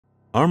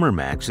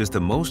Armormax is the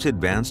most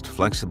advanced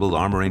flexible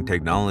armoring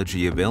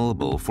technology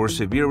available for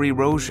severe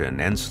erosion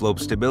and slope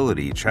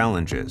stability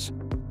challenges.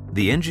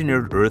 The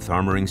engineered earth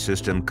armoring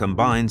system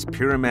combines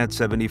Pyramat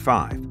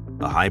 75,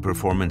 a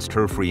high-performance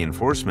turf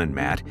reinforcement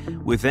mat,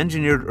 with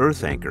engineered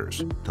earth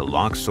anchors to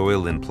lock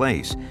soil in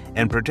place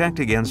and protect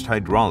against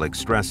hydraulic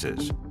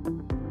stresses.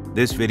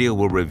 This video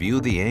will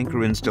review the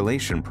anchor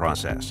installation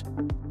process.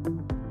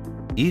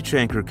 Each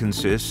anchor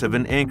consists of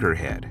an anchor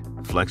head,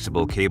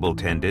 flexible cable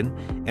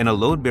tendon, and a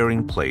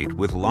load-bearing plate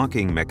with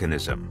locking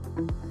mechanism.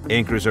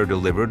 Anchors are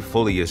delivered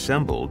fully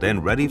assembled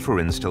and ready for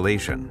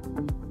installation.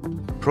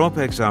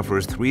 PROPEX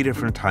offers 3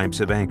 different types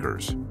of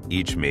anchors,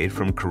 each made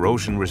from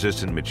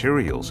corrosion-resistant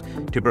materials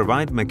to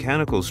provide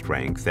mechanical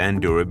strength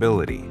and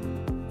durability.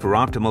 For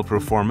optimal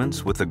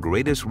performance with the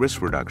greatest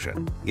risk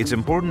reduction, it's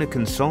important to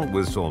consult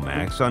with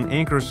Solmax on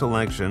anchor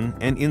selection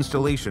and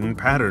installation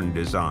pattern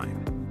design.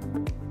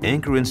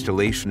 Anchor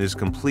installation is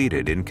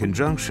completed in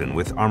conjunction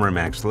with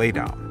Armormax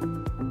laydown.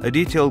 A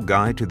detailed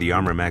guide to the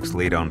Armormax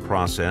laydown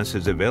process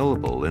is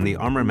available in the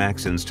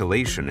Armormax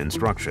installation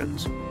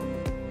instructions.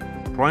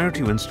 Prior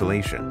to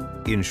installation,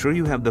 ensure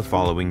you have the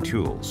following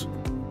tools: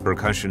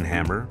 percussion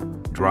hammer,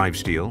 drive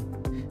steel,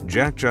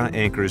 JackJaw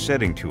anchor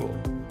setting tool,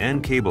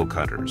 and cable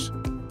cutters.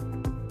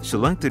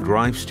 Select the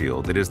drive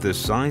steel that is the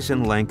size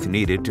and length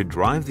needed to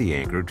drive the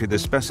anchor to the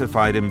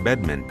specified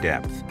embedment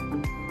depth.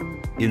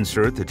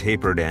 Insert the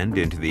tapered end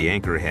into the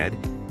anchor head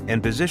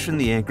and position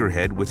the anchor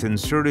head with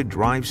inserted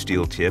drive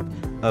steel tip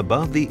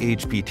above the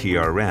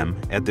HPTRM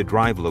at the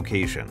drive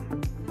location.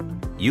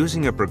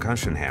 Using a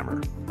percussion hammer,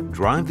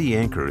 drive the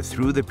anchor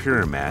through the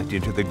Pyramat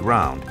into the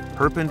ground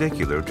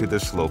perpendicular to the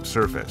slope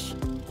surface.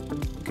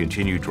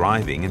 Continue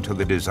driving until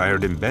the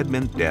desired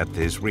embedment depth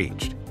is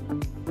reached.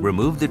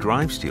 Remove the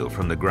drive steel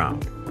from the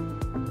ground.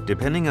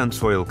 Depending on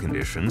soil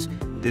conditions,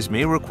 this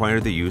may require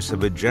the use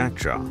of a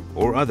JackJaw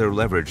or other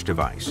leverage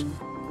device.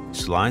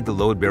 Slide the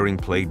load-bearing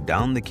plate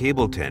down the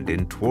cable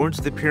tendon towards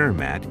the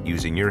Pyramat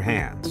using your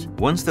hands.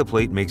 Once the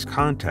plate makes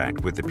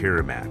contact with the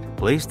Pyramat,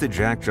 place the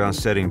JackJaw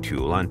setting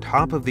tool on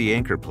top of the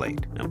anchor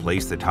plate and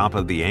place the top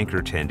of the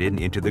anchor tendon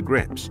into the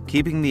grips,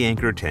 keeping the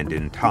anchor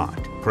tendon taut.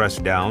 Press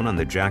down on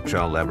the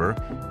JackJaw lever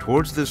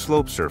towards the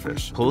slope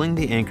surface, pulling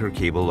the anchor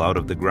cable out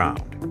of the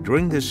ground.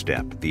 During this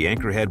step, the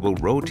anchor head will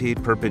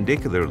rotate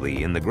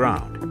perpendicularly in the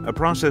ground, a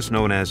process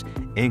known as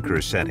anchor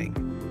setting.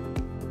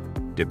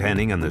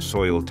 Depending on the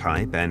soil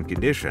type and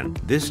condition,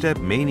 this step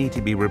may need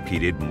to be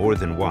repeated more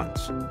than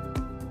once.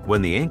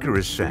 When the anchor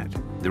is set,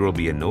 there will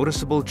be a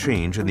noticeable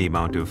change in the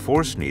amount of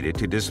force needed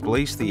to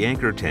displace the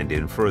anchor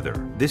tendon further.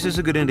 This is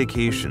a good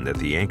indication that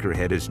the anchor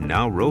head is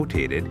now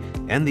rotated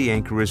and the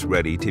anchor is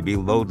ready to be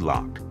load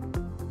locked.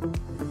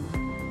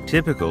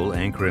 Typical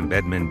anchor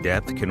embedment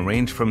depth can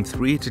range from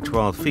 3 to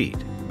 12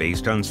 feet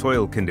based on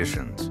soil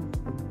conditions.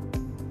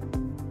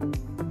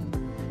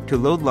 To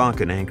load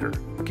lock an anchor,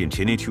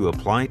 continue to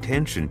apply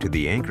tension to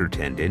the anchor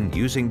tendon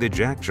using the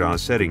JackJaw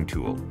setting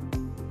tool.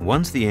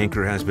 Once the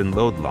anchor has been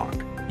load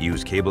locked,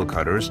 use cable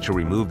cutters to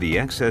remove the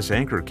excess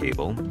anchor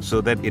cable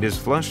so that it is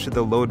flush to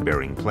the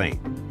load-bearing plate.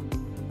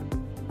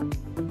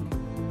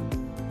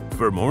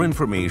 For more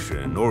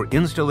information or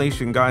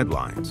installation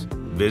guidelines,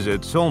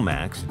 visit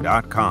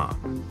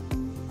solmax.com.